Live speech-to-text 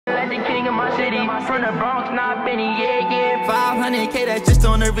the king of my city. From the Bronx, not Benny, yeah. 500K, that's just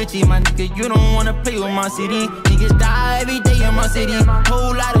on the Richie. My nigga, you don't wanna play with my city. Niggas die every day in my city.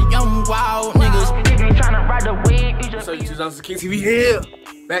 Whole lot of young, wild niggas. If you tryna ride the wave, What's up, YouTube? It's King TV here.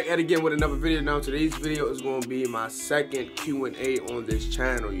 Back at it again with another video. Now, today's video is going to be my second Q&A on this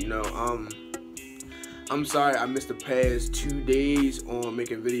channel. You know, I'm sorry I missed the past 2 days on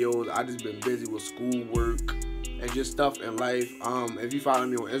making videos. I just been busy with schoolwork and just stuff in life. If you follow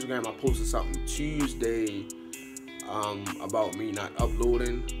me on Instagram, I posted something Tuesday about me not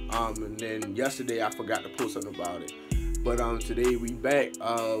uploading. And then yesterday I forgot to post something about it. But today we back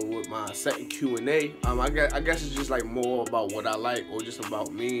with my second Q&A. I guess it's just like more about what I like or just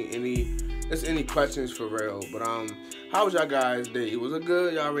about me. Any questions for real. But how was y'all guys' day? Was it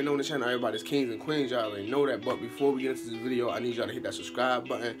good? Y'all already know on the channel everybody's kings and queens. Y'all already know that. But before we get into this video, I need y'all to hit that subscribe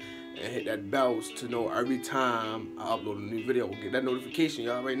button and hit that bell to know every time I upload a new video. Get that notification.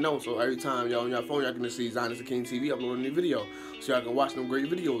 Y'all already know. So every time y'all on your phone, y'all can see Zion is the King TV upload a new video. So y'all can watch them great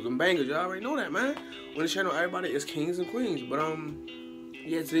videos, them bangers. Y'all already know that, man. On the channel, everybody is kings and queens. But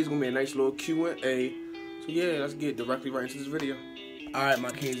yeah, today's gonna be a nice little Q&A. So yeah, let's get directly right into this video. Alright, my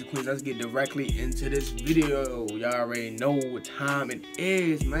kings and queens, let's get directly into this video. Y'all already know what time it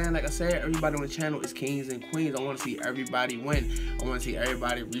is, man. Like I said, everybody on the channel is kings and queens. I want to see everybody win. I want to see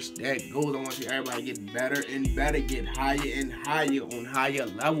everybody reach that goals. I want to see everybody get better and better, get higher and higher on higher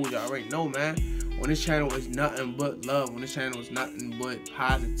levels. Y'all already know, man. On this channel is nothing but love. On this channel is nothing but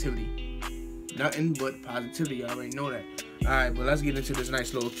positivity. Nothing but positivity. Y'all already know that. Alright, but let's get into this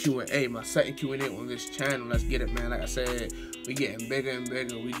nice little Q&A. My second Q&A on this channel. Let's get it, man. Like I said, we getting bigger and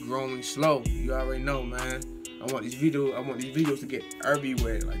bigger. We growing slow. You already know, man. I want these videos to get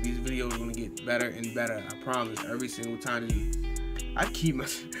everywhere. Like, these videos are gonna get better and better. I promise. Every single time. I keep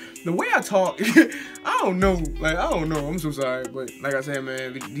the way I talk. I don't know. Like, I don't know. I'm so sorry. But like I said,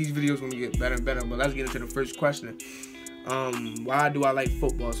 man, these videos are gonna get better and better. But let's get into the first question. Why do I like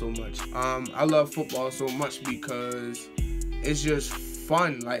football so much? I love football so much because it's just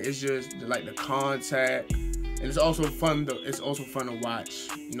fun. Like, it's just like the contact, and it's also fun to watch.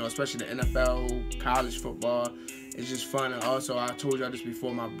 You know, especially the NFL, college football. It's just fun. And also, I told y'all this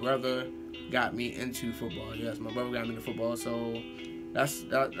before. My brother got me into football. Yes, my brother got me into football. So that's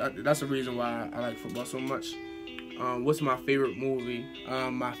the reason why I like football so much. What's my favorite movie?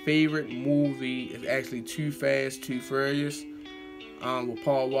 My favorite movie is actually Too Fast, Too Furious. With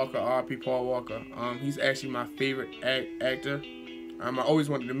Paul Walker, R.P. Paul Walker. He's actually my favorite actor. I always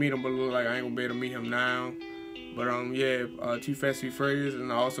wanted to meet him, but it looks like I ain't gonna be able to meet him now. But yeah, Too Fast, Too Furious,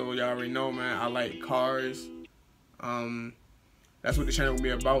 and also y'all already know, man, I like cars. That's what the channel will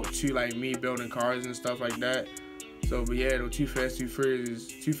be about too, like me building cars and stuff like that. So, but yeah, Too Fast, Too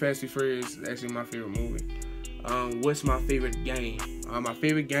Furious is actually my favorite movie. What's my favorite game? My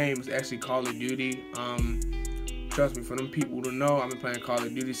favorite game is actually Call of Duty. Trust me, for them people to know, I've been playing Call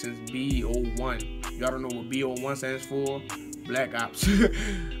of Duty since BO1. Y'all don't know what BO1 stands for? Black Ops.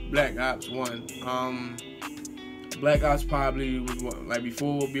 Black Ops 1. Black Ops probably was one, like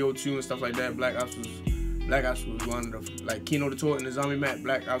before BO2 and stuff like that. Black Ops was one of the, like, Kino the Tour and the Zombie Map.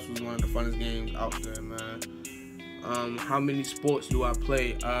 Black Ops was one of the funnest games out there, man. How many sports do I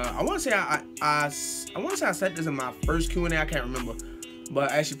play? I want to say I said this in my first Q&A. I can't remember. But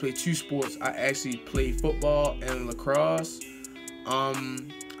I actually play 2 sports. I actually play football and lacrosse.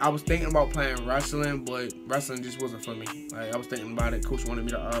 I was thinking about playing wrestling, but wrestling just wasn't for me. Like, I was thinking about it. Coach wanted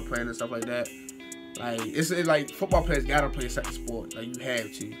me to play and stuff like that. Like, it's like football players gotta play a second sport. Like, you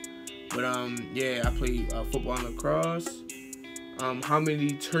have to. But yeah, I play football and lacrosse. How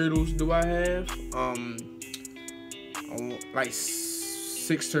many turtles do I have? Like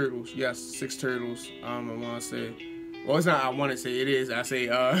 6 turtles. Yes, 6 turtles. I want to say. Well, it's not I want to say, it is. I say,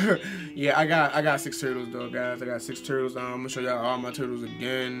 yeah, I got 6 turtles though, guys. I got 6 turtles. I'm gonna show y'all all my turtles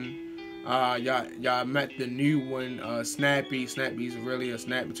again. Y'all met the new one, Snappy. Snappy's really a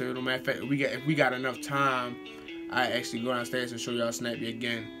snappy turtle. Matter of fact, if we got enough time, I actually go downstairs and show y'all Snappy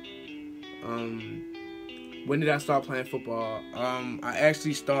again. When did I start playing football? I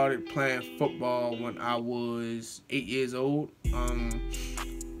actually started playing football when I was 8 years old.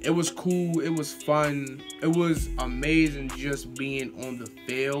 It was cool. It was fun. It was amazing just being on the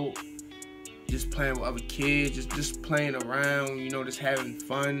field, just playing with other kids, just playing around, you know, just having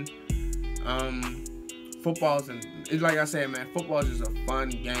fun. It's like I said, man, football is just a fun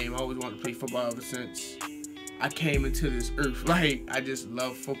game. I always wanted to play football ever since I came into this earth. Like, I just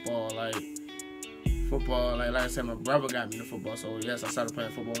love football. Like I said, my brother got me into football. So yes, I started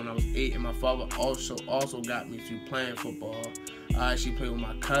playing football when I was 8, and my father also got me to playing football. I actually played with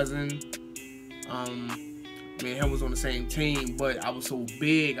my cousin. me and him was on the same team, but I was so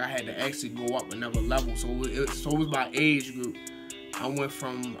big I had to actually go up another level. So it was my age group. I went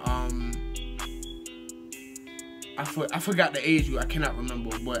from I forgot the age group. I cannot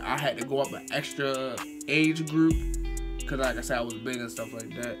remember, but I had to go up an extra age group because, like I said, I was big and stuff like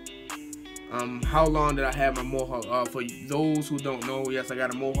that. How long did I have my mohawk? For those who don't know, yes, I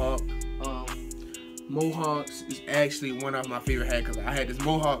got a mohawk. Mohawks is actually one of my favorite haircuts. I had this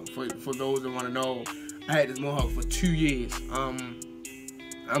mohawk, for those that want to know, I had this mohawk for 2 years. I'm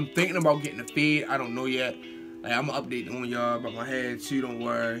thinking about getting a fade. I don't know yet. Like, I'm gonna update on y'all about my hair too, don't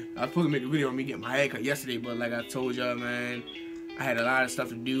worry. I was supposed to make a video on me getting my hair cut yesterday, but like I told y'all, man, I had a lot of stuff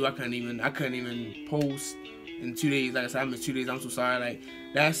to do. I couldn't even post in 2 days. Like I said, I missed 2 days. I'm so sorry. Like,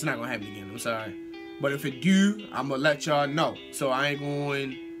 that's not gonna happen again. I'm sorry. But if it do, I'm gonna let y'all know. So I ain't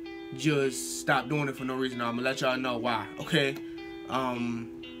going just stop doing it for no reason. I'm gonna let y'all know why. Okay.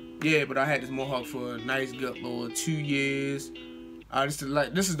 Yeah, but I had this mohawk for a nice good little 2 years. This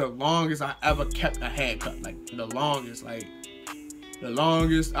is the longest I ever kept a haircut. Like, the longest I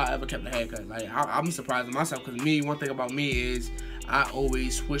ever kept a haircut. Like, I'm surprised at myself, because one thing about me is I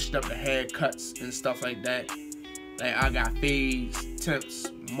always switched up the haircuts and stuff like that. Like, I got fades,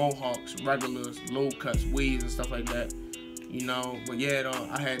 temps, mohawks, regulars, low cuts, waves, and stuff like that. You know, but yeah, though,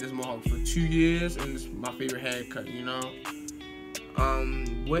 I had this mohawk for 2 years, and it's my favorite haircut, you know.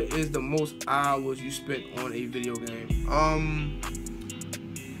 What is the most hours you spent on a video game?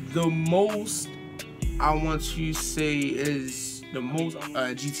 The most I want to say is the most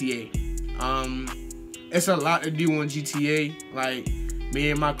GTA. It's a lot to do on GTA. Like,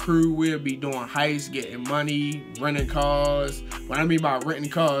 me and my crew will be doing heists, getting money, renting cars. What I mean by renting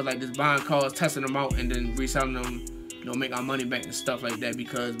cars, like just buying cars, testing them out, and then reselling them, you know, make our money back and stuff like that.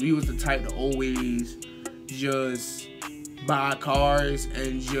 Because we was the type to always just buy cars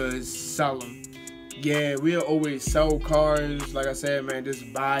and just sell them. Yeah, we'll always sell cars. Like I said, man,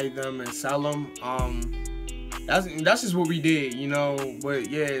 just buy them and sell them. That's just what we did, you know. But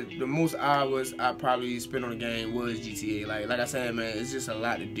yeah, the most hours I probably spent on the game was GTA. Like I said, man, it's just a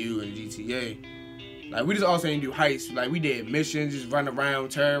lot to do in GTA. Like, we just also didn't do heists. Like, we did missions, just running around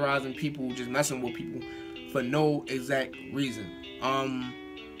terrorizing people, just messing with people for no exact reason.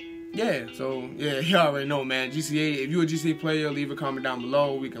 Yeah, so yeah, you already know, man. GTA, if you're a GTA player, leave a comment down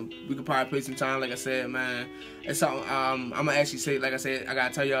below. We can probably play some time. Like I said, man, it's something I'm gonna actually say. Like I said, I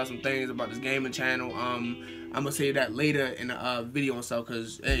gotta tell y'all some things about this gaming channel. I'm gonna say that later in the video and stuff,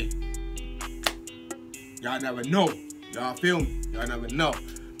 cause hey, y'all never know. Y'all feel me? Y'all never know.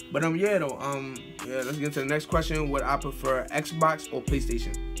 But yeah though, yeah, let's get to the next question. Would I prefer Xbox or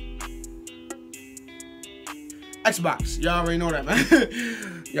PlayStation? Xbox. Y'all already know that, man.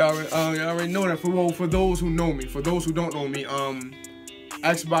 y'all already know that. For those who know me, for those who don't know me,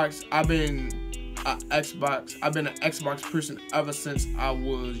 Xbox. I've been an Xbox person ever since I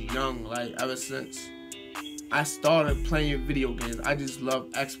was young. Like, ever since I started playing video games, I just love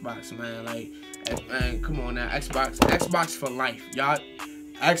Xbox, man. Like, man, come on now, Xbox for life, y'all.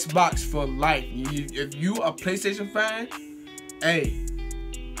 Xbox for life. If you a PlayStation fan, hey,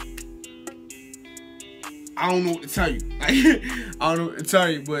 I don't know what to tell you. I don't know what to tell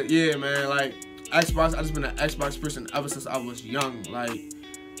you, but yeah, man, like, Xbox, I just been an Xbox person ever since I was young. Like,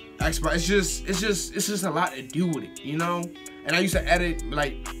 Xbox, it's just a lot to do with it, you know? And I used to edit,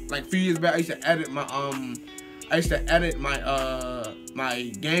 like a few years back, I used to edit my my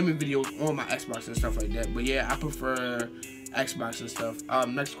gaming videos on my Xbox and stuff like that. But yeah, I prefer Xbox and stuff.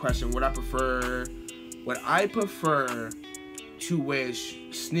 Next question, would I prefer to wear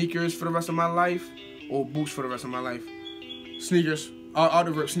sneakers for the rest of my life or boots for the rest of my life? Sneakers. All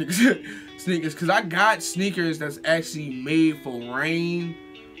the rip sneakers. Sneakers, because I got sneakers that's actually made for rain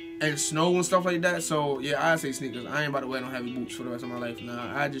and snow and stuff like that. So yeah, I say sneakers. I ain't about to wear no heavy boots for the rest of my life.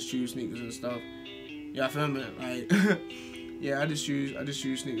 Nah, I just choose sneakers and stuff. Y'all feel me? Like, yeah, I just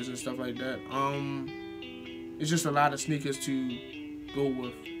choose sneakers and stuff like that. It's just a lot of sneakers to go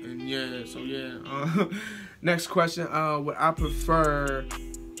with, and yeah, so yeah. Next question, would I prefer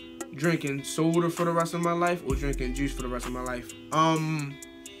drinking soda for the rest of my life or drinking juice for the rest of my life? I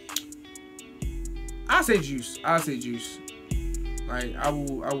say juice. Like, I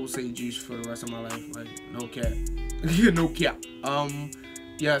will say juice for the rest of my life. Like, no cap. No cap.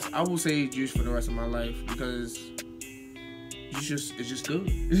 Yes, I will say juice for the rest of my life because it's just good.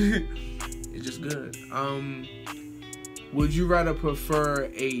 It's just good. Would you rather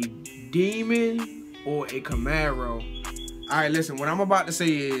prefer a Demon or a Camaro? Alright, listen, what I'm about to say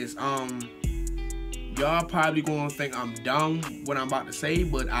is, y'all probably gonna think I'm dumb what I'm about to say,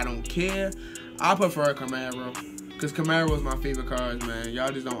 but I don't care. I prefer a Camaro, because Camaro is my favorite cars, man.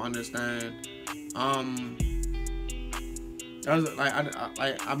 Y'all just don't understand. I was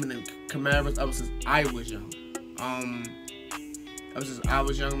I've been in Camaros ever since I was young. Ever since I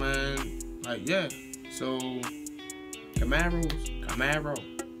was young, man. Like, yeah. So Camaro.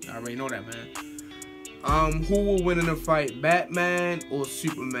 I already know that, man. Who will win in a fight, Batman or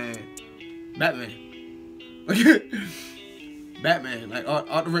Superman? Batman. Batman, like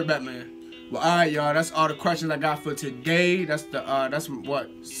all the red Batman. Well, alright, y'all. That's all the questions I got for today. That's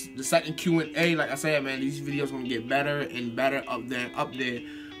the second Q&A. Like I said, man, these videos gonna get better and better up there.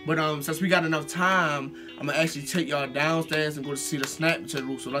 But since we got enough time, I'm gonna actually take y'all downstairs and go to see the snap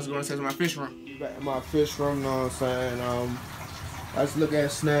turtle. So let's go downstairs to my fish room. Back in my fish room, you know what I'm saying? Let's look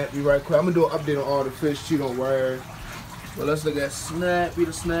at Snappy right quick. I'm gonna do an update on all the fish too, don't worry. But let's look at Snappy,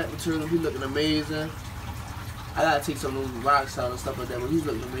 the snap turtle. He's looking amazing. I gotta take some of those rocks out and stuff like that, but he's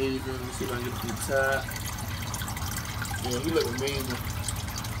looking amazing. Let me see if I can get him from the top. Yeah, he looks amazing.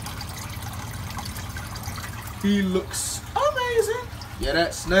 He looks amazing. Yeah,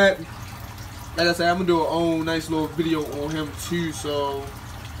 that snap. Like I said, I'm gonna do a own nice little video on him too, so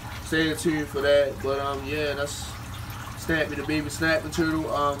stay tuned for that. But yeah, that's Snappy, the baby snap turtle.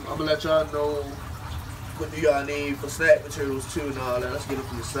 I'm gonna let y'all know what do y'all need for snap turtles too and all that. Let's get it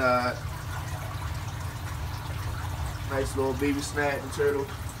from the side. Nice little baby snap turtle.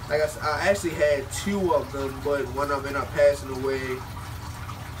 Like I said, I actually had 2 of them, but one of them ended up passing away.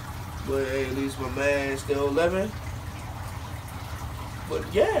 But hey, at least my man's still living. But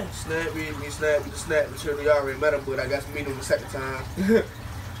yeah, Snappy, the snap turtle. Y'all already met him, but I got to meet him the second time.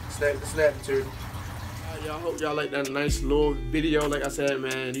 Snap turtle. Y'all, hope y'all like that nice little video. Like I said,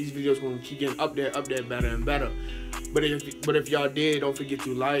 man, these videos gonna keep getting up there, better and better. But if y'all did, don't forget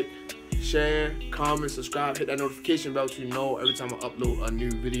to like, share, comment, subscribe, hit that notification bell so you know every time I upload a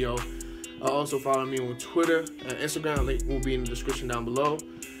new video. Also follow me on Twitter and Instagram. Link will be in the description down below.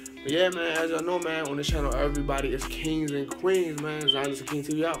 But yeah, man, as y'all know, man, on this channel, everybody is kings and queens, man. Zion King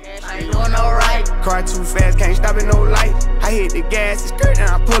TV out. I ain't doing no right. Car too fast, can't stop at no light. I hit the gas, it's good, and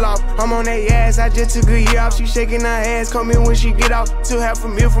I pull off. I'm on that ass, I just took a year off. She shaking her ass, come in when she get out. Took half a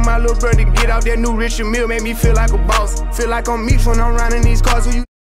meal for my little brother to get out. That new Richard Mille made me feel like a boss. Feel like I'm Meeks when I'm riding these cars. Who you